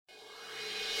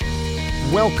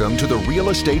Welcome to the Real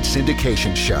Estate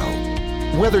Syndication Show.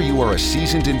 Whether you are a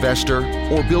seasoned investor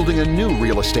or building a new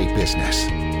real estate business,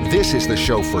 this is the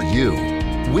show for you.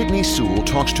 Whitney Sewell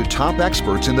talks to top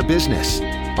experts in the business.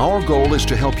 Our goal is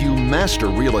to help you master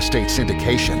real estate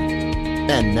syndication.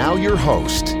 And now your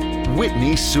host,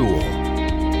 Whitney Sewell.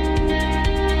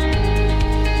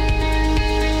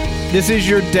 This is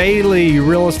your daily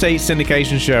real estate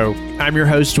syndication show. I'm your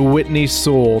host, Whitney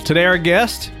Sewell. Today our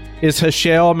guest is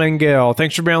Heshel Mangel.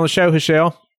 Thanks for being on the show,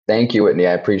 Heshel. Thank you, Whitney.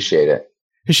 I appreciate it.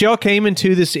 Heshel came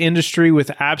into this industry with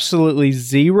absolutely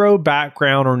zero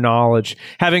background or knowledge.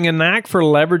 Having a knack for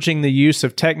leveraging the use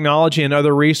of technology and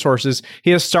other resources,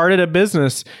 he has started a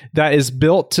business that is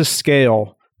built to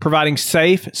scale, providing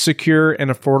safe, secure, and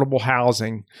affordable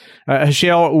housing.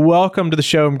 Heshel, welcome to the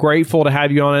show. I'm grateful to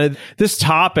have you on it. This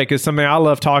topic is something I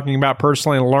love talking about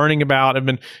personally and learning about. I've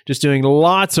been just doing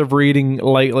lots of reading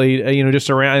lately, just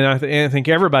around, and I think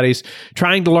everybody's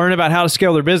trying to learn about how to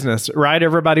scale their business, right?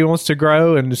 Everybody wants to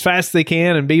grow and as fast as they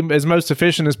can and be as most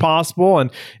efficient as possible. And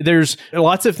there's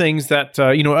lots of things that,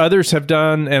 others have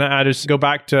done. And I just go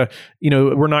back to,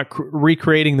 we're not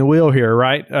recreating the wheel here,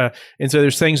 right? And so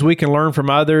there's things we can learn from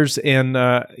others. And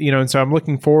so I'm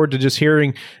looking forward to just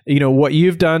hearing, what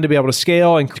you've done to be able to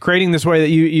scale and creating this way that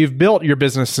you've built your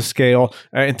business to scale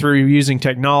and through using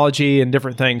technology and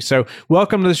different things. So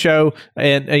welcome to the show,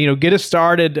 and get us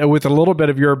started with a little bit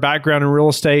of your background in real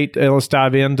estate. Let's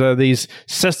dive into these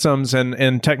systems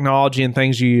and technology and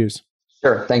things you use.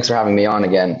 Sure. Thanks for having me on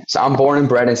again. So I'm born and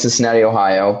bred in Cincinnati,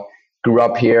 Ohio. Grew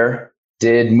up here.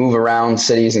 Did move around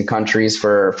cities and countries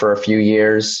for a few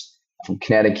years, from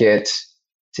Connecticut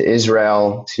to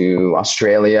Israel to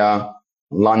Australia,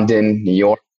 London, New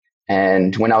York.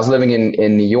 And when I was living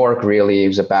in New York, really, it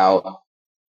was about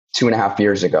 2.5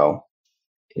 years ago.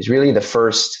 It was really the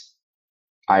first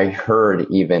I heard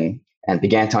even and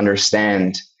began to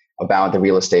understand about the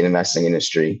real estate investing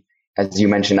industry. As you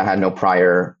mentioned, I had no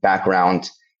prior background,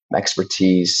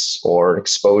 expertise, or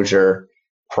exposure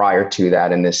prior to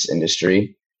that in this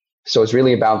industry. So it's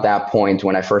really about that point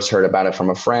when I first heard about it from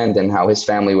a friend and how his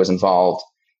family was involved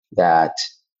that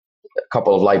a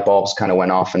couple of light bulbs kind of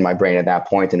went off in my brain at that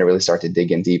point, and I really started to dig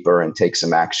in deeper and take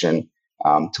some action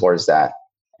towards that.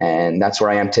 And that's where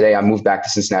I am today. I moved back to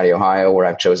Cincinnati, Ohio, where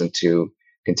I've chosen to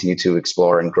continue to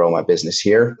explore and grow my business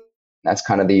here. That's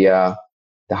kind of the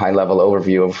high level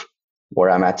overview of where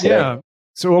I'm at today. Yeah.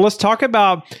 So let's talk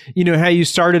about, how you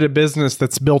started a business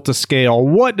that's built to scale.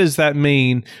 What does that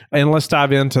mean? And let's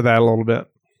dive into that a little bit.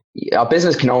 A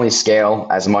business can only scale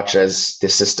as much as the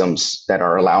systems that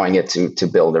are allowing it to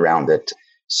build around it.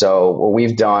 So what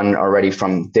we've done already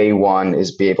from day one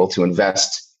is be able to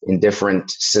invest in different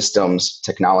systems,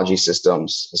 technology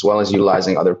systems, as well as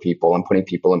utilizing other people and putting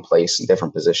people in place in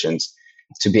different positions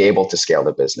to be able to scale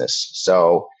the business.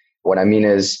 So what I mean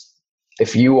is,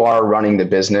 if you are running the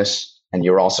business and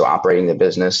you're also operating the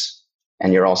business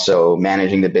and you're also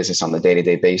managing the business on the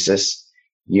day-to-day basis,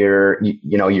 you're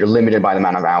limited by the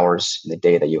amount of hours in the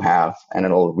day that you have, and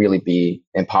it'll really be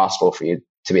impossible for you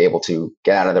to be able to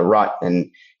get out of the rut and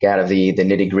get out of the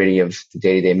nitty-gritty of the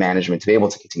day-to-day management to be able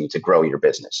to continue to grow your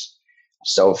business.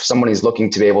 So if someone is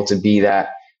looking to be able to be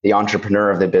the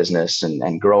entrepreneur of the business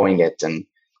and growing it and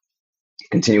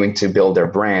continuing to build their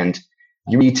brand,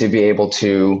 you need to be able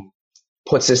to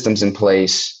put systems in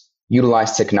place,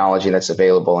 utilize technology that's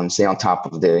available, and stay on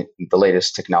top of the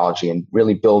latest technology, and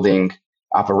really building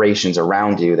operations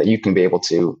around you that you can be able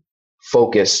to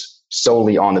focus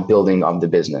solely on the building of the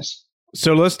business.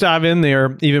 So let's dive in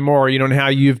there even more, and how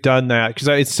you've done that, because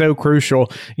it's so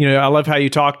crucial. I love how you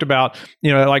talked about,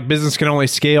 like business can only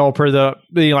scale per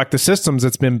the systems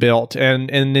that's been built. And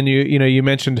then you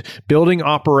mentioned building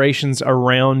operations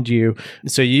around you.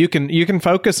 So you can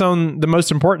focus on the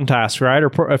most important tasks, right?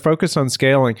 Or focus on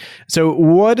scaling. So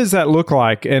what does that look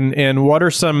like? And what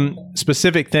are some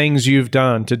specific things you've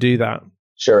done to do that?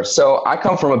 Sure. So I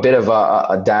come from a bit of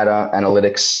a data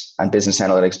analytics and business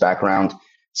analytics background.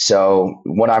 So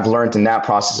what I've learned in that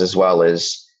process as well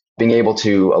is being able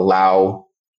to allow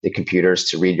the computers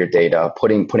to read your data,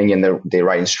 putting in the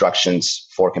right instructions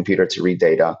for a computer to read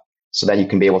data so that you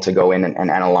can be able to go in and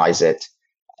analyze it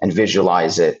and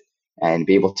visualize it and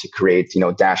be able to create,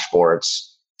 dashboards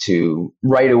to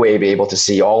right away be able to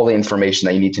see all the information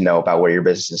that you need to know about where your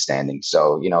business is standing.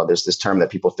 So, there's this term that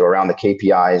people throw around, the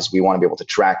KPIs. We want to be able to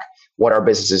track what our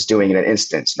business is doing in an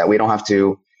instance. Now, we don't have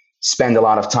to spend a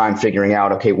lot of time figuring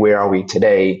out, okay, where are we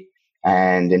today?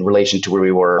 And in relation to where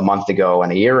we were a month ago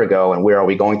and a year ago, and where are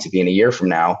we going to be in a year from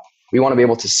now? We want to be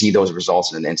able to see those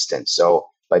results in an instant. So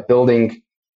by building,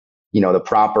 the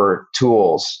proper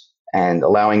tools and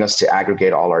allowing us to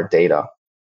aggregate all our data,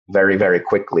 very, very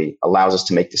quickly allows us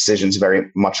to make decisions very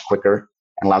much quicker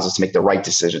and allows us to make the right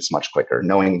decisions much quicker,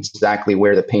 knowing exactly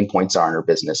where the pain points are in our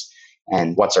business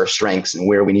and what's our strengths and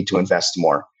where we need to invest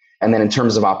more. And then in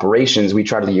terms of operations, we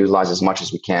try to utilize as much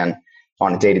as we can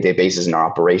on a day-to-day basis in our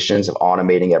operations of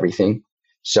automating everything.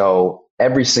 So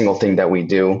every single thing that we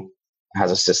do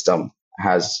has a system,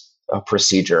 has a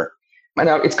procedure. And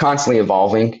it's constantly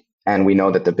evolving, and we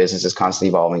know that the business is constantly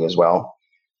evolving as well.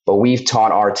 But we've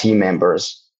taught our team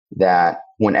members that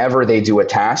whenever they do a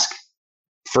task,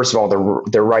 first of all,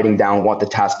 they're writing down what the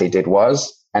task they did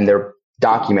was, and they're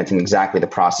documenting exactly the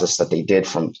process that they did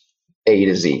from A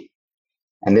to Z.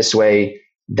 And this way,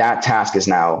 that task is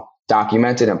now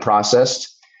documented and processed.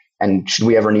 And should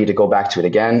we ever need to go back to it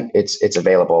again, it's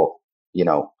available,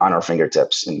 on our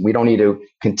fingertips. And we don't need to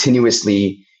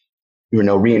continuously,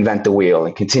 reinvent the wheel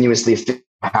and continuously think,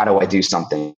 how do I do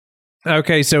something?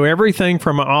 Okay, so everything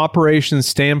from an operations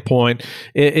standpoint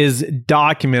is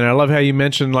documented. I love how you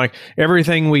mentioned like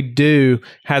everything we do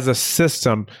has a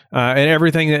system and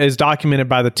everything is documented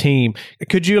by the team.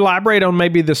 Could you elaborate on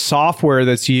maybe the software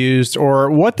that's used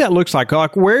or what that looks like?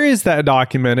 Like where is that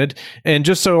documented? And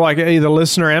just so like the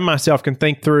listener and myself can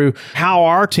think through how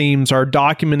our teams are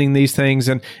documenting these things.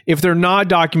 And if they're not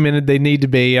documented, they need to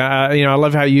be. I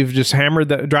love how you've just hammered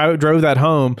that, drove that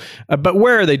home. But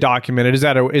where are they documented? Is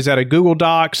that a Google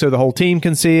Doc so the whole team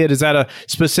can see it? Is that a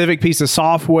specific piece of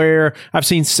software? I've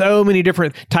seen so many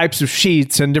different types of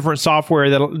sheets and different software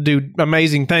that'll do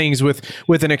amazing things with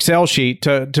an Excel sheet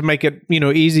to make it,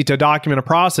 easy to document a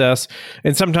process.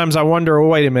 And sometimes I wonder, oh,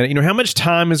 wait a minute, how much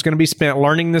time is going to be spent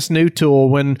learning this new tool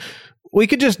when we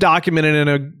could just document it in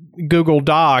a Google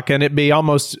Doc and it be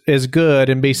almost as good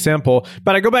and be simple.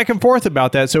 But I go back and forth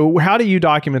about that. So how do you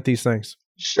document these things?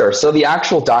 Sure. So the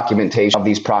actual documentation of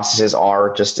these processes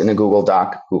are just in a Google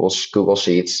Doc, Google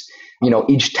Sheets.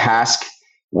 Each task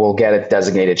will get a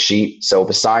designated sheet. So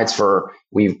besides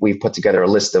we've put together a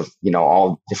list of,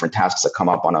 all different tasks that come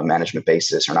up on a management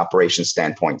basis or an operations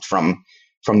standpoint from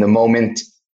the moment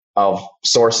of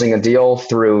sourcing a deal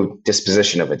through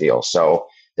disposition of a deal. So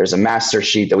there's a master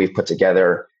sheet that we've put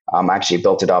together. I actually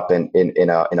built it up in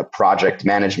a project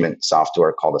management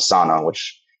software called Asana,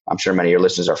 which I'm sure many of your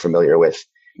listeners are familiar with.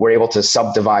 We're able to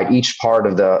subdivide each part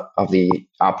of the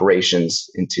operations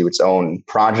into its own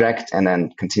project and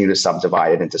then continue to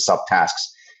subdivide it into subtasks,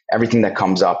 everything that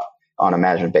comes up on a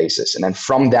management basis. And then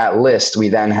from that list, we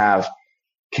then have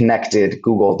connected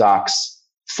Google Docs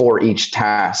for each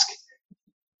task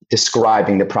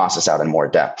describing the process out in more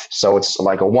depth. So it's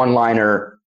like a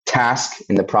one-liner task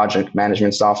in the project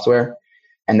management software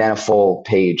and then a full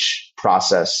page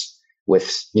process with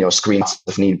screens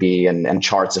if need be and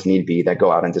charts if need be that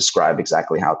go out and describe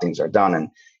exactly how things are done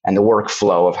and the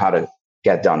workflow of how to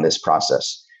get done this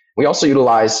process. We also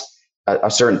utilize a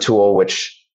certain tool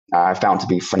which I found to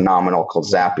be phenomenal called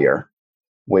Zapier,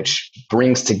 which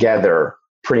brings together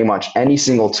pretty much any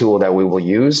single tool that we will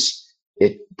use.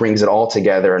 It brings it all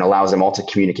together and allows them all to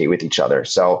communicate with each other.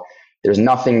 So there's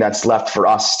nothing that's left for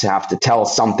us to have to tell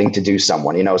something to do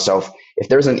someone. So if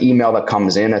there's an email that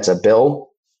comes in that's a bill,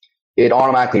 it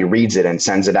automatically reads it and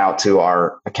sends it out to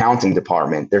our accounting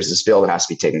department. There's this bill that has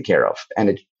to be taken care of.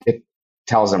 And it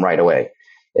tells them right away.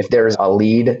 If there's a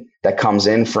lead that comes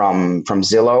in from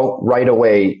Zillow, right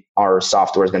away, our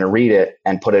software is going to read it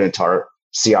and put it into our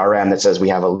CRM that says we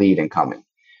have a lead incoming.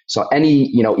 So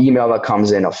any email that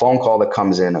comes in, a phone call that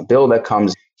comes in, a bill that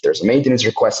comes, if there's a maintenance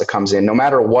request that comes in, no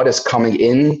matter what is coming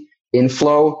in,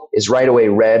 inflow is right away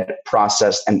read,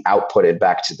 processed, and outputted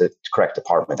back to the correct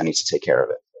department that needs to take care of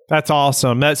it. That's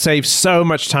awesome. That saves so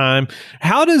much time.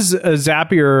 How does a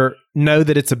Zapier know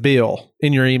that it's a bill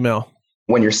in your email?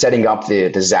 When you're setting up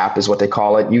the Zap is what they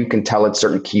call it, you can tell it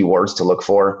certain keywords to look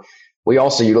for. We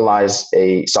also utilize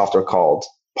a software called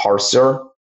Parser,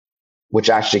 which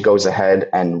actually goes ahead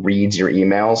and reads your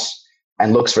emails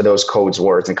and looks for those codes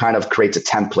words and kind of creates a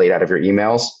template out of your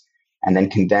emails and then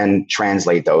can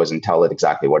translate those and tell it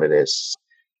exactly what it is.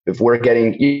 If we're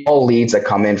getting all leads that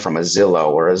come in from a Zillow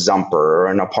or a Zumper or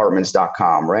an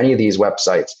apartments.com or any of these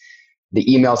websites, the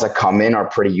emails that come in are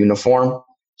pretty uniform.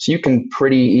 So you can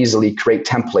pretty easily create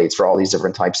templates for all these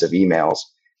different types of emails,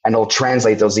 and it'll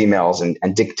translate those emails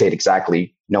and dictate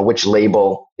exactly, which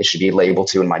label it should be labeled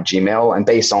to in my Gmail. And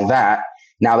based on that,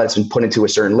 now that it's been put into a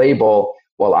certain label,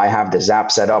 well, I have the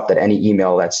Zap set up that any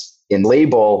email that's in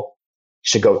label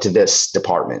should go to this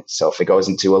department. So if it goes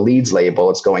into a leads label,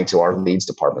 it's going to our leads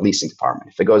department, leasing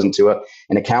department. If it goes into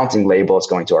an accounting label, it's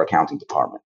going to our accounting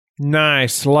department.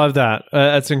 Nice. Love that.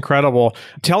 That's incredible.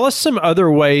 Tell us some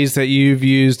other ways that you've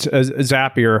used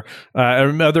Zapier,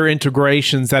 other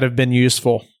integrations that have been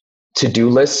useful. to-do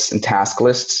lists and task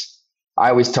lists, I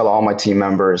always tell all my team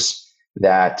members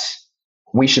that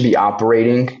we should be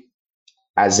operating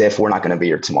as if we're not going to be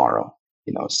here tomorrow.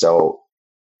 So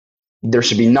there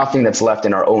should be nothing that's left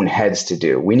in our own heads to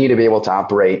do. We need to be able to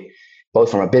operate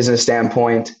both from a business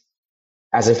standpoint,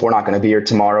 as if we're not going to be here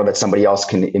tomorrow, that somebody else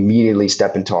can immediately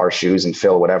step into our shoes and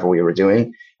fill whatever we were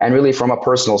doing. And really from a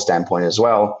personal standpoint as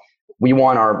well, we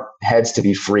want our heads to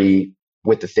be free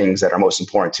with the things that are most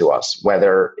important to us,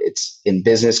 whether it's in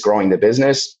business, growing the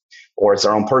business, or it's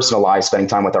our own personal lives, spending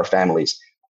time with our families.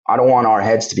 I don't want our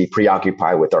heads to be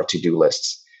preoccupied with our to-do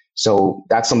lists. So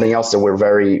that's something else that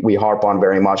we harp on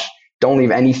very much. Don't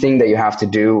leave anything that you have to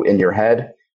do in your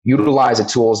head. Utilize the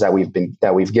tools that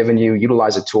we've given you,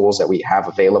 utilize the tools that we have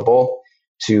available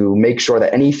to make sure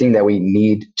that anything that we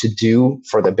need to do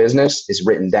for the business is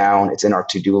written down. It's in our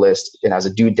to-do list. It has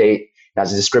a due date. It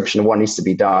has a description of what needs to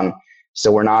be done.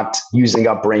 So we're not using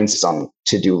up brains on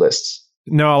to-do lists.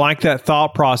 No, I like that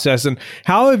thought process. And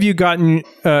how have you gotten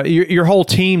your whole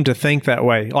team to think that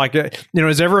way? Like,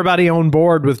 is everybody on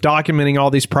board with documenting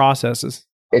all these processes?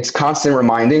 It's constant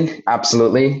reminding,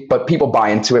 absolutely. But people buy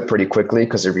into it pretty quickly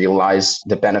because they realize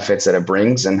the benefits that it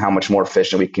brings and how much more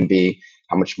efficient we can be,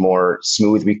 how much more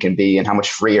smooth we can be, and how much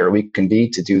freer we can be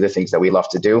to do the things that we love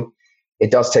to do.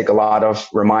 It does take a lot of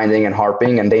reminding and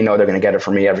harping, and they know they're going to get it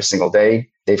from me every single day.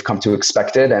 They've come to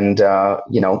expect it. And,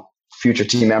 future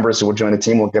team members who will join the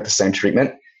team will get the same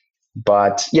treatment.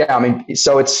 But yeah,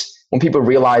 so it's when people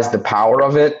realize the power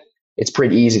of it, it's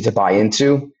pretty easy to buy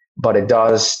into. But it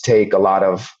does take a lot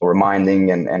of reminding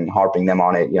and harping them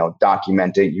on it.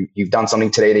 Document it. You've done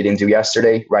something today they didn't do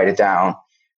yesterday. Write it down.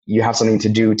 You have something to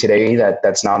do today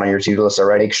that's not on your to-do list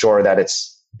already. Make sure that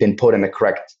it's been put in the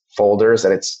correct folders,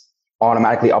 that it's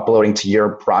automatically uploading to your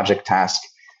project task.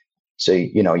 So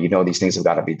these things have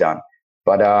got to be done.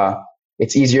 But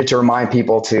it's easier to remind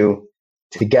people to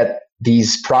get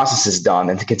these processes done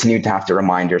than to continue to have to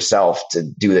remind yourself to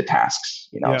do the tasks.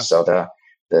 Yes. So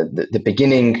the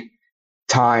beginning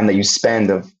time that you spend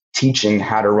of teaching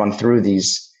how to run through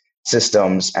these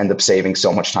systems end up saving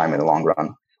so much time in the long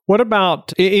run. What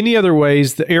about any other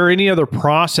ways or any other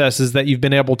processes that you've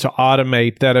been able to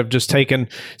automate that have just taken,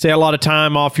 say, a lot of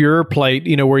time off your plate,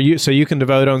 so you can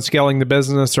devote on scaling the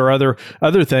business or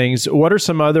other things? What are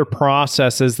some other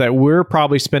processes that we're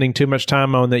probably spending too much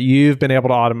time on that you've been able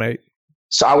to automate?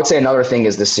 So I would say another thing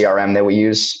is the CRM that we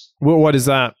use. What is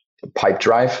that?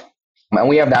 Pipedrive. And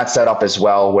we have that set up as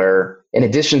well, where in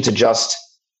addition to just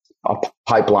a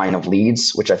pipeline of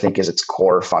leads, which I think is its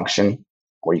core function,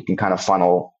 where you can kind of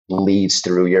funnel leads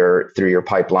through your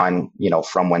pipeline,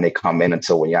 from when they come in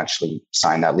until when you actually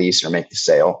sign that lease or make the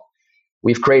sale.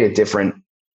 We've created different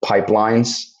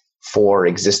pipelines for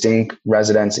existing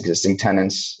residents, existing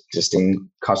tenants, existing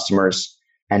customers.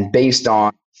 And based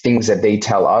on things that they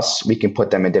tell us, we can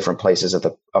put them in different places of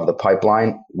the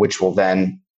pipeline, which will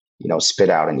then, spit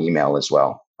out an email as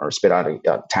well, or spit out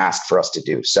a task for us to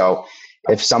do. So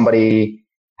if somebody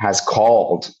has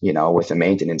called, with a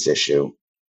maintenance issue,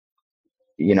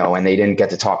 and they didn't get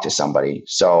to talk to somebody.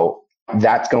 So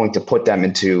that's going to put them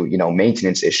into,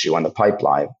 maintenance issue on the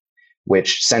pipeline,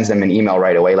 which sends them an email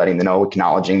right away, letting them know,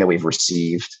 acknowledging that we've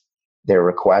received their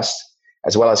request,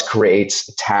 as well as creates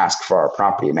a task for our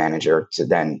property manager to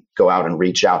then go out and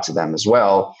reach out to them as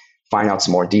well, find out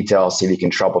some more details, see if we can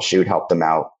troubleshoot, help them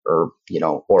out, or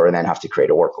then have to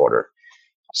create a work order.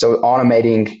 So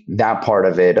automating that part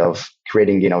of it, of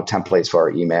creating, templates for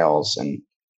our emails and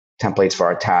templates for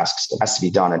our tasks, that has to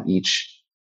be done at each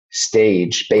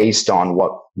stage based on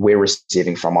what we're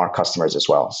receiving from our customers as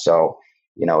well. So,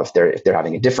 if they're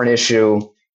having a different issue,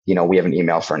 we have an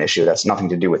email for an issue that's nothing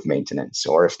to do with maintenance.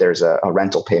 Or if there's a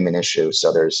rental payment issue,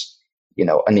 so there's,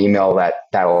 an email that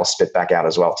will spit back out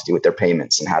as well to do with their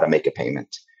payments and how to make a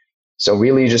payment. So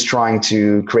really just trying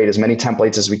to create as many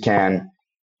templates as we can,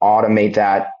 automate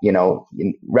that,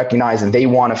 recognize that they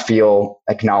want to feel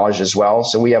acknowledged as well.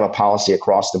 So we have a policy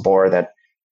across the board that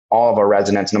all of our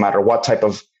residents, no matter what type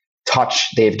of touch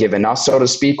they've given us, so to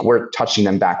speak, we're touching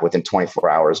them back within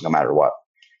 24 hours, no matter what.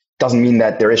 Doesn't mean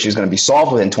that their issue is going to be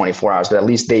solved within 24 hours, but at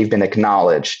least they've been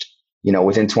acknowledged,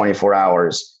 within 24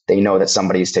 hours, they know that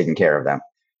somebody's taking care of them.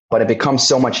 But it becomes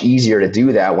so much easier to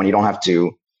do that when you don't have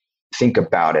to think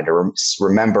about it or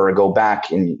remember or go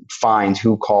back and find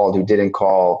who called, who didn't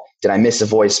call. Did I miss a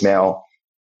voicemail?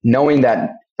 Knowing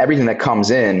that everything that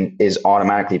comes in is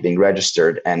automatically being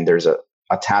registered and there's a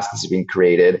task that's being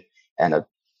created and a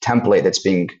template that's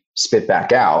being spit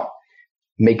back out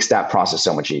makes that process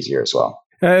so much easier as well.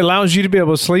 It allows you to be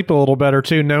able to sleep a little better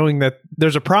too, knowing that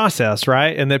there's a process,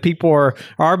 right? And that people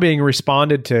are being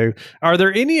responded to. Are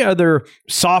there any other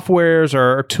softwares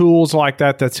or tools like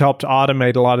that that's helped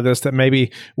automate a lot of this that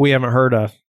maybe we haven't heard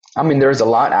of? I mean, there's a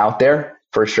lot out there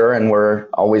for sure, and we're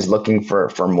always looking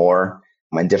for more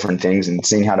and different things and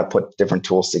seeing how to put different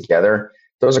tools together.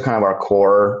 Those are kind of our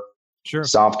core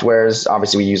softwares.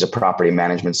 Obviously, we use a property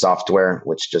management software,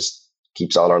 which just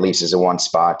keeps all our leases in one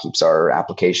spot, keeps our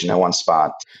application in one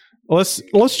spot.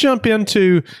 Let's jump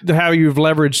into how you've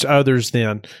leveraged others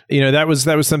then. That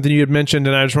was something you had mentioned,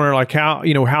 and I just wonder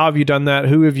how have you done that?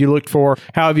 Who have you looked for?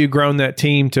 How have you grown that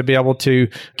team to be able to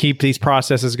keep these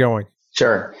processes going?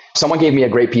 Sure. Someone gave me a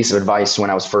great piece of advice when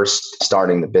I was first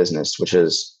starting the business, which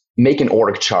is make an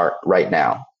org chart right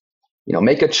now.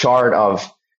 Make a chart of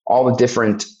all the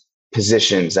different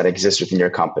positions that exist within your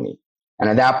company. And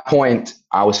at that point,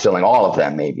 I was filling all of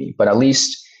them maybe, but at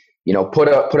least, put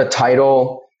a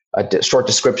title, a short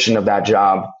description of that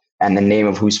job and the name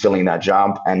of who's filling that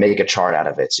job and make a chart out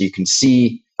of it. So you can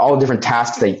see all the different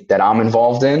tasks that I'm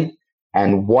involved in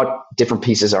and what different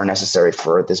pieces are necessary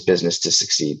for this business to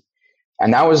succeed.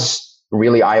 And that was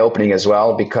really eye-opening as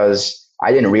well, because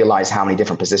I didn't realize how many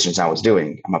different positions I was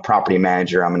doing. I'm a property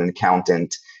manager, I'm an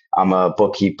accountant, I'm a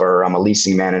bookkeeper, I'm a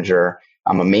leasing manager,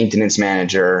 I'm a maintenance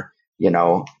manager,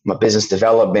 I'm a business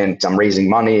development, I'm raising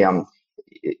money, I'm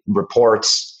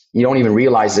reports. You don't even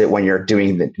realize it when you're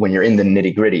when you're in the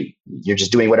nitty-gritty. You're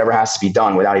just doing whatever has to be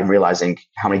done without even realizing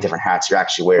how many different hats you're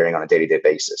actually wearing on a day-to-day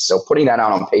basis. So putting that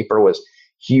out on paper was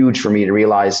huge for me to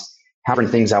realize how many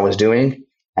things I was doing,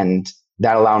 and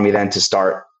that allowed me then to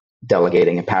start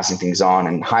delegating and passing things on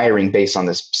and hiring based on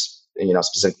this,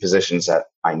 specific positions that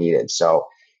I needed. So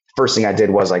first thing I did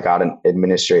was I got an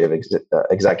administrative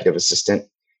executive assistant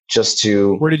just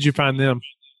to. Where did you find them?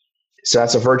 So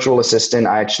that's a virtual assistant.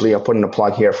 I'll put in a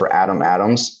plug here for Adam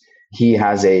Adams. He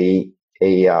has a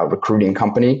recruiting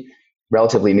company,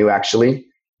 relatively new actually,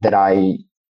 that I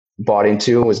bought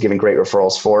into, was given great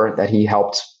referrals for, that he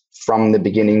helped from the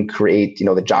beginning create,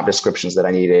 the job descriptions that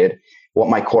I needed, what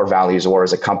my core values were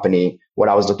as a company, what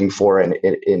I was looking for in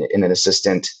an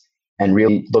assistant, and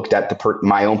really looked at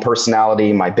my own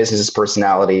personality, my business's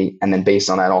personality, and then based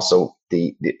on that also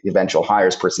the eventual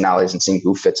hires' personalities and seeing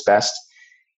who fits best.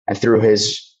 And through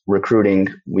his recruiting,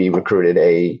 we recruited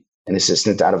an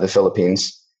assistant out of the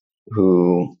Philippines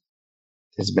who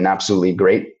has been absolutely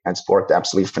great and worked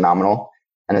absolutely phenomenal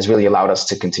and has really allowed us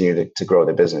to continue to grow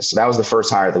the business. So that was the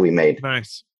first hire that we made.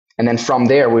 Nice. And then from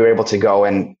there, we were able to go,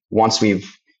 and once we've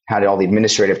had all the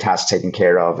administrative tasks taken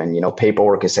care of and,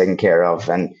 paperwork is taken care of,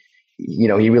 and,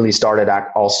 he really started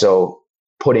also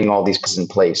putting all these pieces in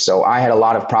place. So I had a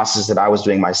lot of processes that I was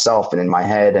doing myself and in my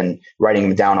head and writing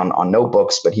them down on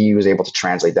notebooks, but he was able to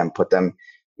translate them, put them,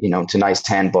 to nice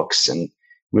handbooks and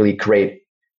really create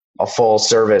a full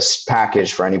service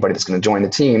package for anybody that's going to join the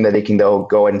team, that they can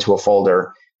go into a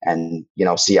folder and,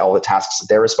 see all the tasks that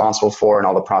they're responsible for and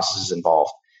all the processes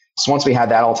involved. So once we had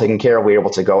that all taken care of, we were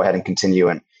able to go ahead and continue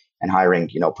and hiring,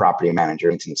 property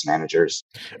managers, maintenance managers.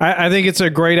 I think it's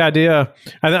a great idea.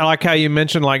 I like how you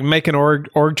mentioned, make an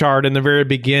org chart in the very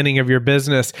beginning of your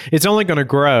business. It's only going to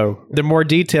grow. The more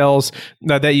details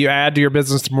that you add to your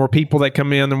business, the more people that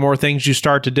come in, the more things you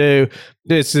start to do.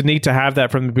 It's neat to have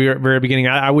that from the very beginning.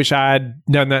 I wish I had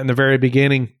done that in the very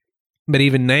beginning. But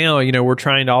even now, we're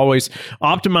trying to always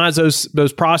optimize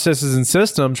those processes and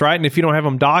systems, right? And if you don't have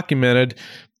them documented,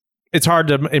 it's hard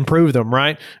to improve them,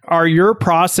 right? Are your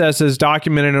processes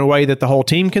documented in a way that the whole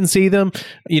team can see them,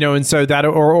 and so that,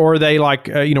 or are they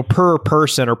per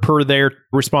person or per their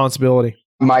responsibility?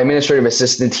 My administrative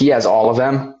assistant, he has all of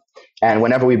them. And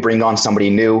whenever we bring on somebody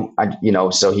new,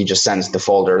 so he just sends the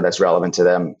folder that's relevant to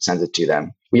them, sends it to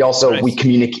them. We also, nice.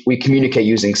 we communicate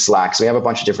using Slack. So we have a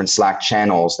bunch of different Slack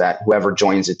channels that whoever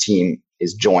joins a team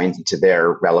is joined into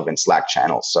their relevant Slack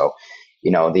channels. So,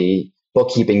 the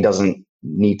bookkeeping doesn't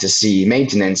need to see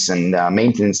maintenance, and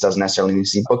maintenance doesn't necessarily need to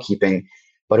see bookkeeping,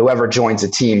 but whoever joins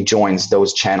a team joins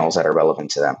those channels that are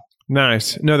relevant to them.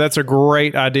 Nice. No, that's a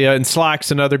great idea. And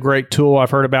Slack's another great tool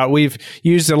I've heard about. We've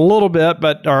used it a little bit,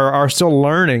 but are still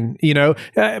learning.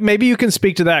 Maybe you can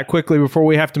speak to that quickly before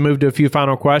we have to move to a few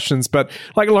final questions. But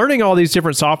learning all these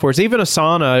different softwares, even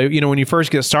Asana, when you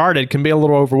first get started, can be a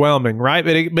little overwhelming, right?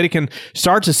 But it can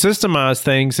start to systemize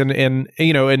things and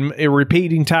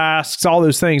repeating tasks, all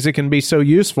those things. It can be so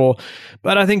useful.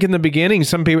 But I think in the beginning,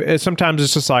 sometimes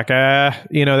it's just I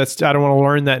don't want to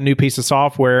learn that new piece of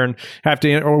software and have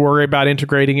to worry about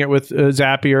integrating it with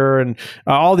Zapier and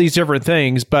all these different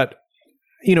things. But,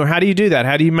 how do you do that?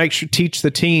 How do you teach the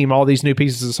team all these new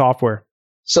pieces of software?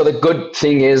 So the good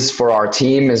thing is for our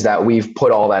team is that we've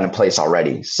put all that in place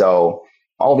already. So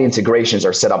all the integrations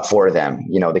are set up for them.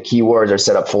 The keywords are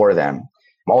set up for them.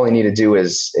 All they need to do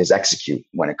is execute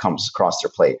when it comes across their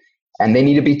plate. And they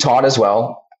need to be taught as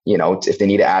well, if they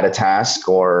need to add a task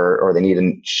or they need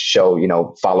to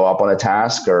show, follow up on a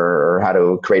task or how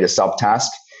to create a subtask.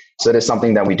 So it is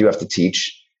something that we do have to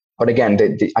teach. But again,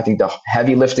 I think the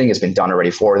heavy lifting has been done already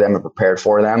for them and prepared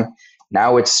for them.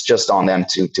 Now it's just on them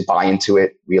to buy into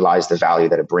it, realize the value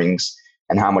that it brings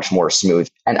and how much more smooth.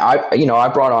 And I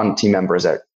brought on team members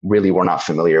that really were not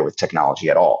familiar with technology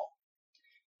at all.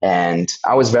 And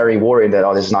I was very worried that,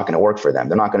 this is not going to work for them.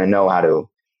 They're not going to know how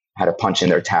to punch in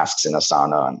their tasks in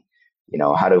Asana and,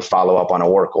 how to follow up on a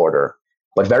work order.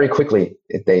 But very quickly,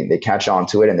 they catch on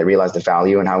to it and they realize the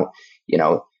value and how,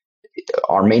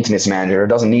 our maintenance manager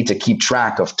doesn't need to keep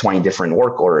track of 20 different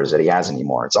work orders that he has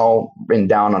anymore. It's all written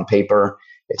down on paper.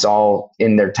 It's all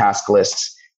in their task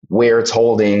lists, where it's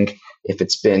holding, if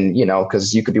it's been,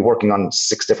 because you could be working on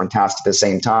 6 different tasks at the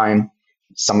same time.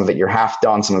 Some of it you're half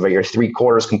done, some of it you're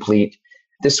 3/4 complete.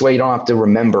 This way you don't have to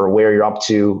remember where you're up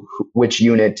to, which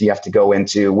unit you have to go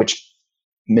into, which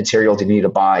material do you need to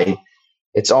buy.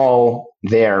 It's all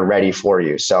there ready for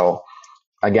you. So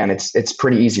again, it's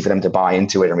pretty easy for them to buy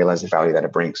into it and realize the value that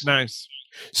it brings. Nice.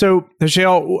 So,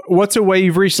 Heshel, what's a way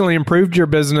you've recently improved your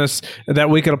business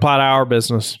that we could apply to our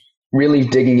business? Really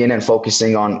digging in and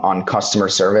focusing on customer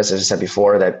service. As I said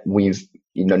before, that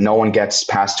no one gets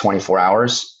past 24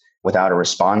 hours without a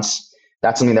response.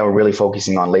 That's something that we're really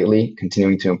focusing on lately,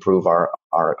 continuing to improve our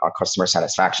customer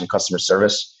satisfaction, customer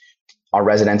service. Our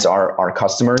residents are our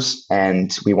customers,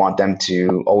 and we want them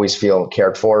to always feel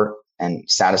cared for and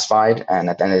satisfied. And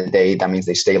at the end of the day, that means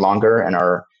they stay longer and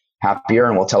are happier,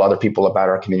 and we'll tell other people about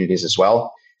our communities as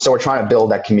well. So we're trying to build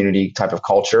that community type of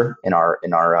culture in our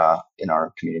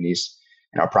communities,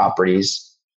 in our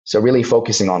properties. So really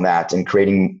focusing on that and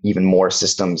creating even more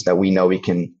systems that we know we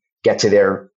can get to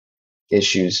their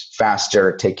issues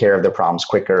faster, take care of their problems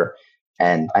quicker.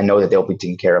 And I know that they'll be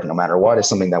taken care of no matter what is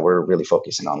something that we're really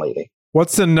focusing on lately.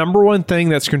 What's the number one thing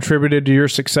that's contributed to your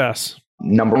success?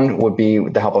 Number one would be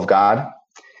the help of God.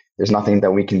 There's nothing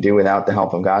that we can do without the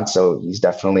help of God. So he's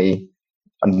definitely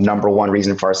a number one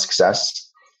reason for our success.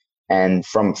 And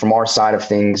from our side of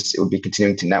things, it would be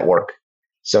continuing to network.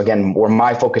 So again, where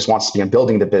my focus wants to be on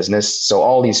building the business. So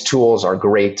all these tools are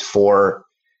great for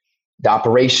the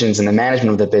operations and the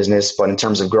management of the business. But in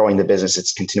terms of growing the business,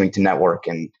 it's continuing to network.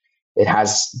 And it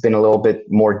has been a little bit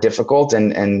more difficult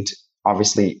and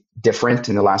obviously different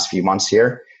in the last few months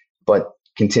here. But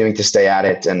continuing to stay at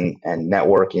it and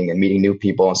networking and meeting new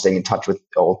people and staying in touch with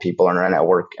old people in our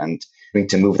network and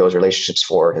to move those relationships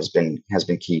forward has been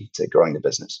key to growing the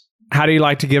business. How do you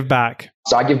like to give back?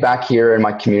 So I give back here in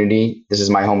my community. This is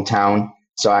my hometown.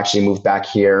 So I actually moved back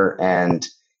here, and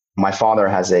my father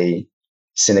has a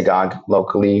synagogue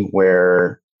locally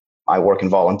where I work and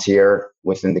volunteer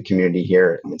within the community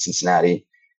here in Cincinnati,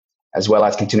 as well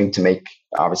as continuing to make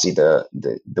obviously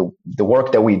the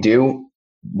work that we do.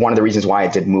 One of the reasons why I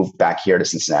did move back here to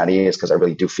Cincinnati is because I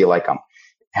really do feel like I'm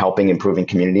helping improving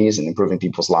communities and improving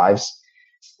people's lives.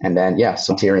 And then,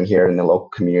 so volunteering here in the local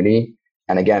community.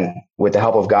 And again, with the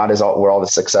help of God is where all the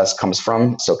success comes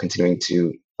from. So continuing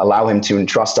to allow him to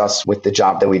entrust us with the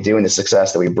job that we do and the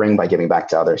success that we bring by giving back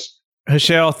to others.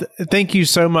 Heshel, thank you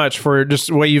so much for just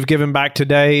the way you've given back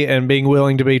today and being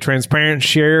willing to be transparent,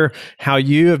 share how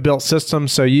you have built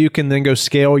systems so you can then go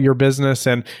scale your business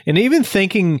and even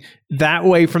thinking that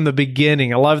way from the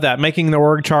beginning. I love that, making the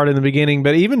org chart in the beginning,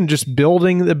 but even just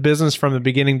building the business from the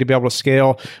beginning to be able to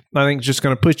scale, I think is just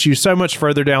going to put you so much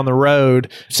further down the road.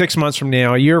 6 months from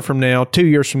now, a year from now, 2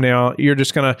 years from now, you're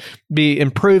just going to be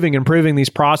improving these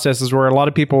processes where a lot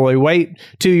of people, they wait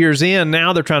 2 years in,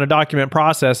 now they're trying to document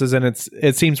processes and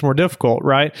it seems more difficult,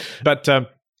 right? But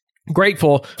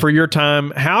grateful for your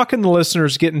time. How can the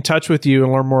listeners get in touch with you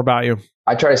and learn more about you?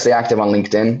 I try to stay active on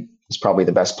LinkedIn. It's probably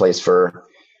the best place for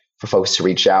folks to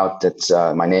reach out. That's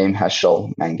my name,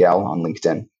 Heshel Mangel on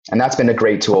LinkedIn. And that's been a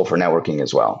great tool for networking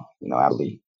as well.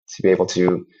 Ably, to be able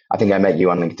to, I think I met you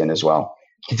on LinkedIn as well.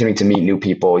 Continuing to meet new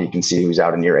people, you can see who's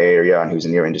out in your area and who's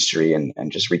in your industry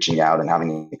and just reaching out and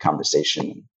having a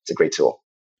conversation. It's a great tool.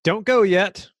 Don't go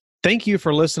yet. Thank you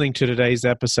for listening to today's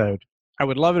episode. I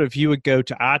would love it if you would go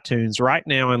to iTunes right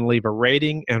now and leave a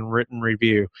rating and written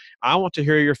review. I want to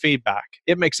hear your feedback.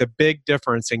 It makes a big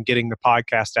difference in getting the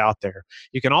podcast out there.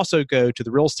 You can also go to the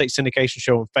Real Estate Syndication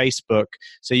Show on Facebook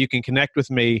so you can connect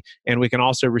with me, and we can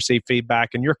also receive feedback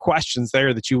and your questions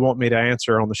there that you want me to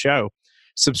answer on the show.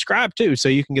 Subscribe too so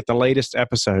you can get the latest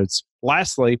episodes.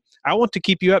 Lastly, I want to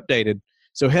keep you updated.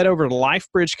 So head over to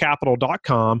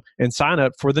lifebridgecapital.com and sign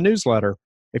up for the newsletter.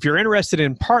 If you're interested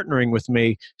in partnering with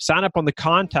me, sign up on the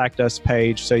Contact Us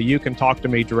page so you can talk to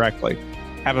me directly.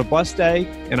 Have a blessed day,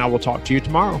 and I will talk to you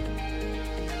tomorrow.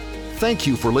 Thank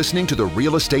you for listening to the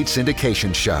Real Estate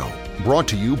Syndication Show, brought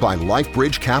to you by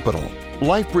LifeBridge Capital.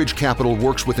 LifeBridge Capital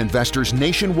works with investors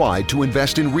nationwide to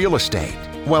invest in real estate,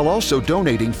 while also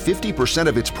donating 50%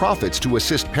 of its profits to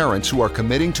assist parents who are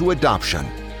committing to adoption.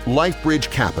 LifeBridge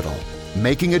Capital,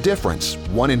 making a difference,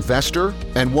 one investor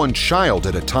and one child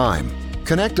at a time.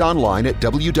 Connect online at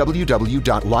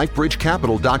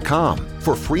www.lifebridgecapital.com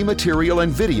for free material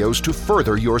and videos to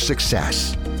further your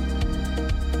success.